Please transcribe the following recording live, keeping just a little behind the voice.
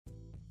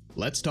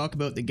Let's talk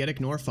about the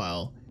gitignore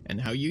file and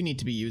how you need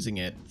to be using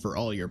it for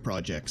all your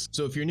projects.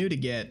 So if you're new to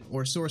Git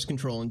or source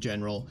control in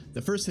general,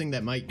 the first thing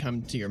that might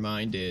come to your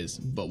mind is,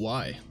 but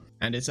why?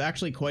 And it's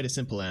actually quite a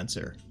simple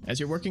answer. As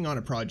you're working on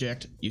a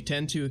project, you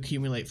tend to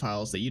accumulate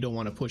files that you don't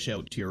want to push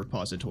out to your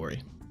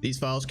repository. These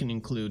files can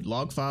include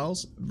log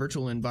files,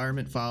 virtual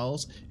environment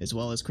files, as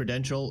well as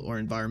credential or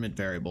environment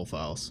variable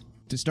files.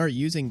 To start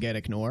using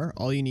gitignore,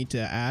 all you need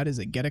to add is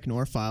a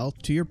gitignore file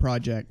to your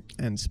project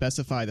and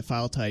specify the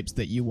file types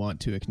that you want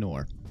to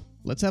ignore.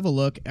 Let's have a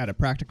look at a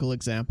practical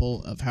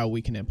example of how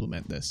we can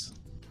implement this.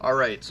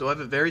 Alright, so I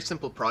have a very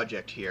simple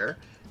project here,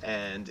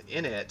 and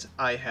in it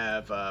I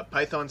have a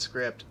Python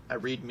script, a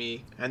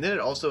README, and then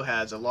it also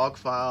has a log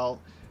file,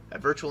 a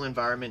virtual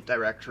environment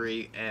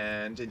directory,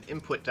 and an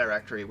input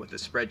directory with a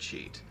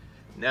spreadsheet.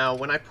 Now,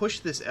 when I push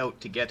this out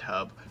to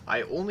GitHub,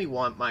 I only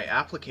want my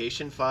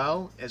application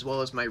file as well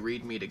as my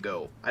README to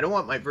go. I don't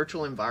want my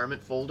virtual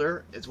environment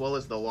folder as well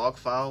as the log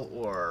file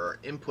or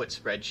input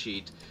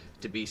spreadsheet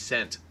to be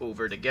sent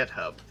over to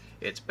GitHub.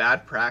 It's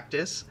bad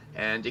practice,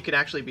 and it could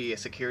actually be a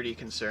security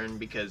concern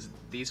because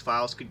these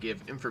files could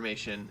give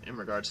information in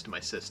regards to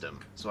my system.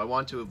 So I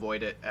want to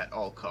avoid it at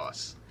all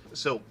costs.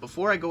 So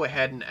before I go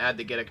ahead and add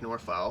the gitignore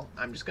file,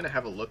 I'm just going to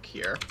have a look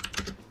here.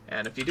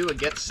 And if you do a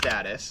git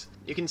status,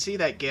 you can see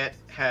that Git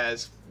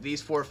has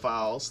these 4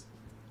 files,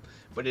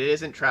 but it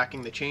isn't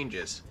tracking the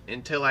changes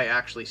until I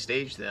actually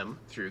stage them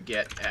through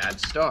git add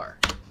star.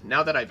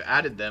 Now that I've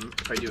added them,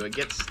 if I do a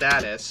git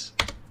status,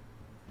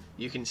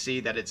 you can see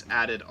that it's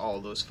added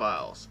all those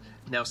files.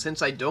 Now,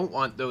 since I don't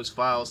want those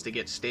files to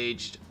get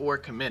staged or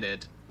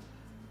committed,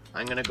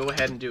 I'm going to go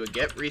ahead and do a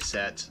git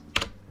reset,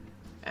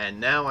 and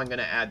now I'm going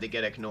to add the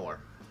gitignore.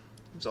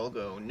 So I'll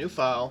go new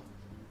file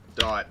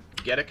dot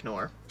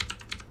gitignore.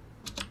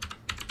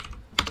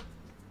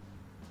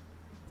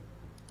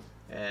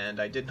 And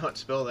I did not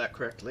spell that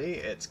correctly.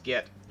 It's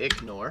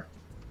gitignore.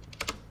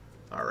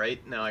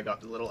 Alright, now I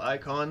got the little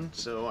icon,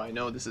 so I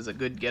know this is a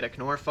good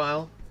gitignore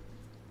file.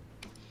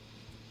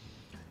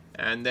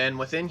 And then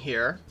within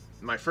here,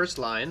 my first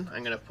line,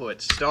 I'm going to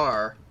put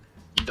star.log.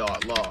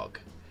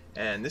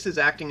 And this is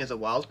acting as a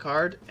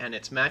wildcard, and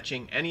it's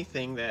matching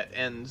anything that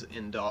ends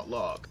in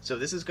 .log. So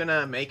this is going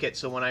to make it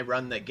so when I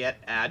run the git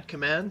add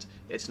command,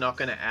 it's not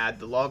going to add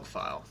the log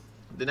file.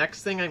 The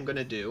next thing I'm going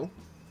to do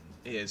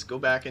is go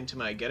back into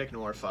my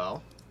gitignore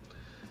file,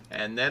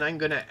 and then I'm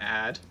going to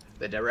add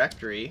the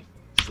directory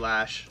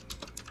 /venv/,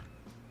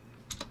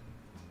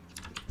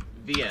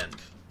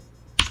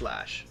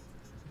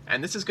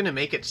 and this is going to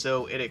make it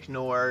so it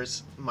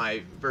ignores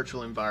my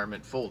virtual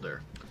environment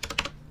folder.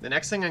 The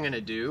next thing I'm going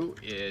to do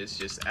is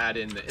just add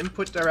in the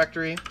input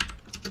directory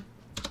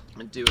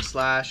and do a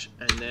slash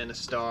and then a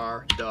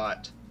star.xlsx.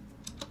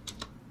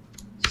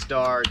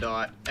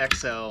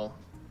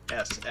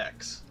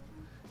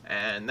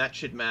 And that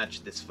should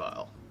match this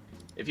file.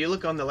 If you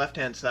look on the left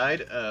hand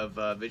side of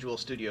Visual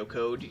Studio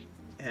Code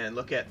and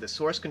look at the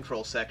source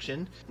control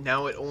section,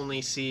 now it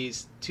only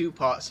sees 2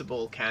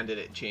 possible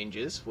candidate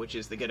changes, which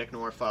is the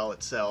gitignore file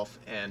itself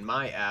and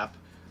my app.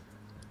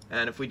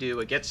 And if we do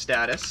a git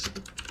status,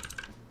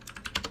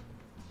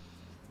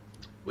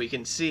 we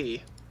can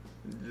see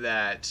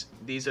that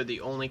these are the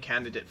only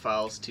candidate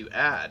files to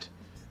add.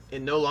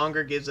 It no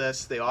longer gives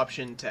us the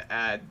option to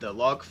add the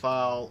log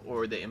file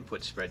or the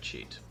input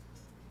spreadsheet.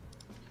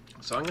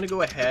 So I'm going to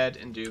go ahead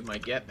and do my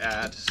git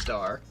add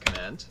star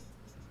command.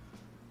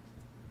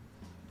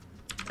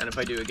 And if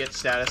I do a git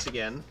status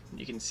again,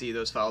 you can see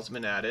those files have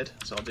been added.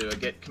 So I'll do a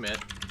git commit.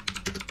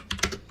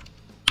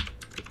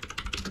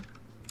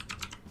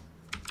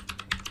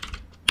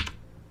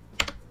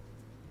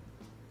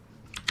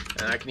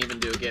 And I can even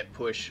do a git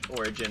push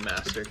origin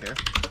master here.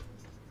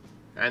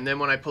 And then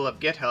when I pull up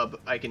GitHub,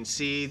 I can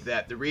see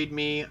that the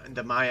README,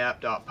 the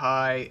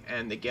myapp.py,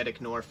 and the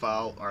gitignore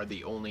file are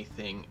the only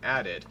thing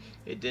added.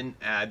 It didn't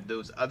add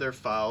those other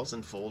files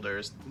and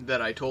folders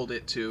that I told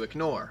it to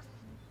ignore.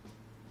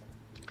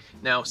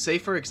 Now, say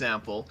for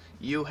example,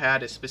 you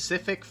had a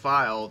specific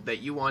file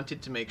that you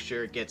wanted to make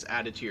sure it gets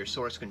added to your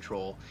source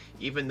control,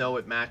 even though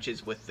it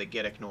matches with the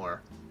gitignore.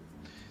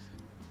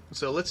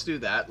 So let's do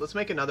that. Let's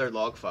make another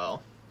log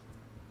file.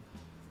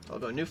 I'll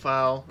go new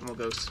file, and we'll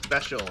go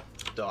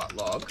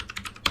special.log.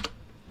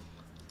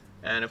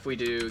 And if we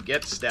do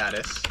git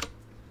status,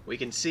 we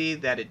can see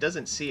that it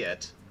doesn't see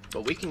it,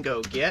 but we can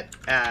go git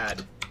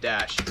add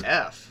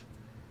 -f,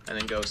 and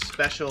then go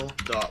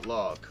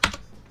special.log.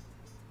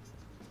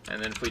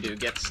 And then if we do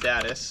git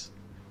status,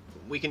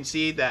 we can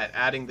see that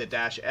adding the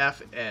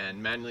 -f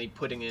and manually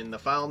putting in the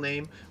file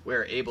name,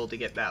 we're able to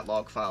get that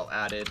log file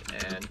added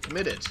and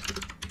committed.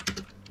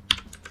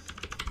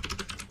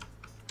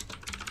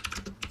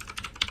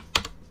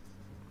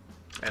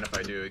 And if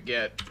I do a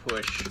git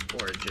push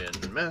origin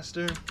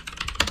master,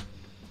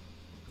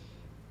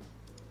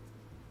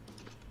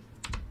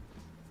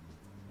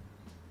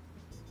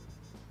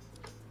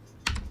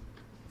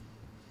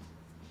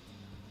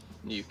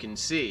 you can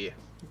see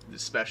the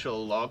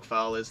special log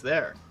file is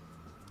there.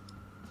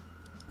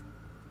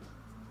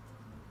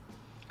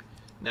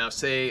 Now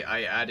say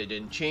I added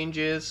in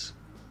changes,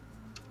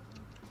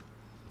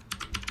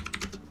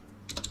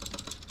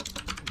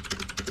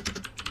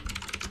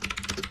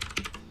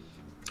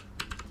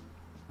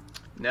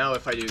 Now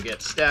if I do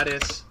git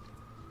status,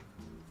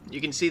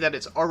 you can see that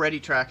it's already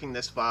tracking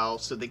this file,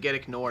 so the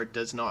gitignore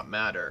does not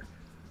matter.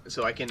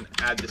 So I can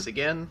add this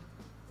again,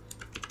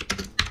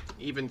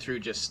 even through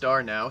just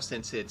star now,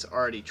 since it's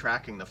already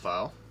tracking the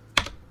file.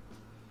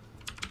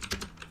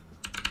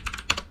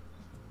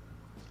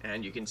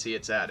 And you can see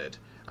it's added.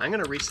 I'm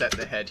going to reset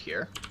the head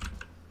here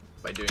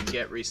by doing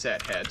git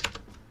reset head.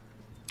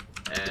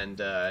 And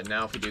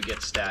now if we do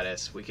git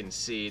status, we can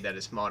see that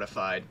it's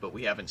modified, but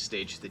we haven't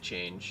staged the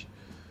change.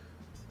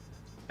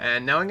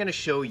 And now I'm going to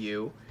show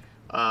you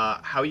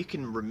how you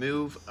can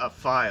remove a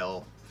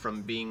file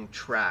from being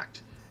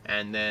tracked,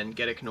 and then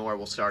gitignore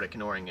will start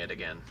ignoring it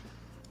again.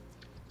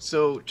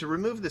 So to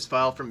remove this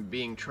file from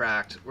being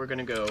tracked, we're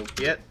going to go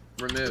git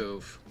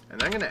remove,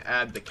 and I'm going to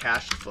add the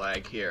cached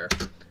flag here,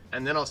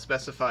 and then I'll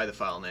specify the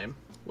file name,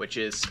 which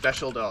is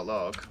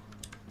special.log.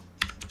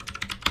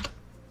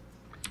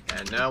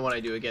 And now when I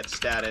do a git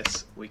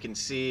status, we can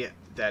see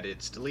that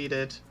it's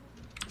deleted.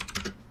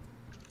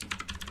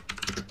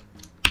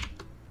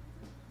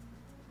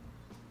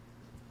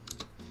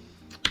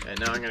 And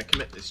now I'm going to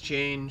commit this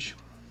change.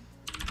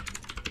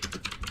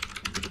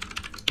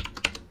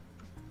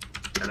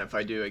 And if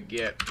I do a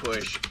git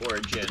push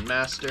origin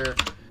master,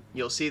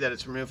 you'll see that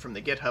it's removed from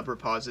the GitHub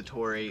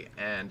repository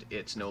and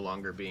it's no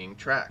longer being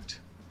tracked.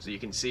 So you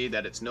can see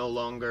that it's no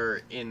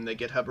longer in the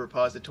GitHub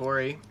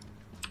repository.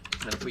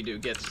 And if we do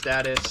git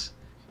status,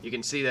 you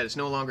can see that it's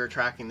no longer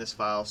tracking this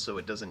file, so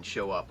it doesn't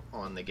show up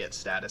on the git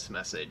status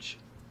message.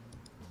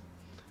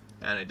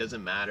 And it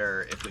doesn't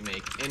matter if we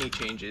make any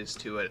changes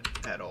to it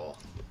at all.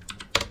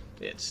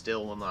 It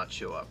still will not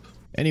show up.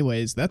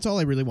 Anyways, that's all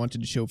I really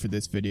wanted to show for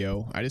this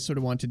video. I just sort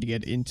of wanted to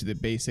get into the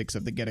basics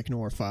of the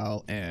gitignore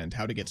file and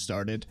how to get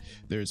started.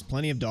 There's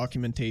plenty of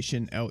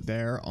documentation out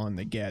there on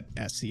the Get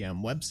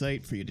SCM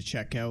website for you to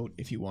check out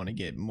if you want to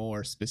get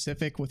more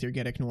specific with your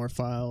gitignore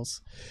files.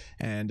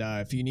 And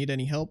if you need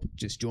any help,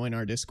 just join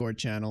our Discord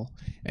channel.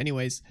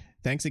 Anyways,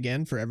 thanks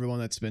again for everyone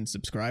that's been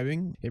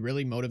subscribing. It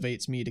really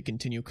motivates me to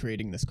continue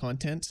creating this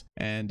content,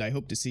 and I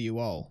hope to see you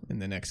all in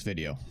the next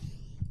video.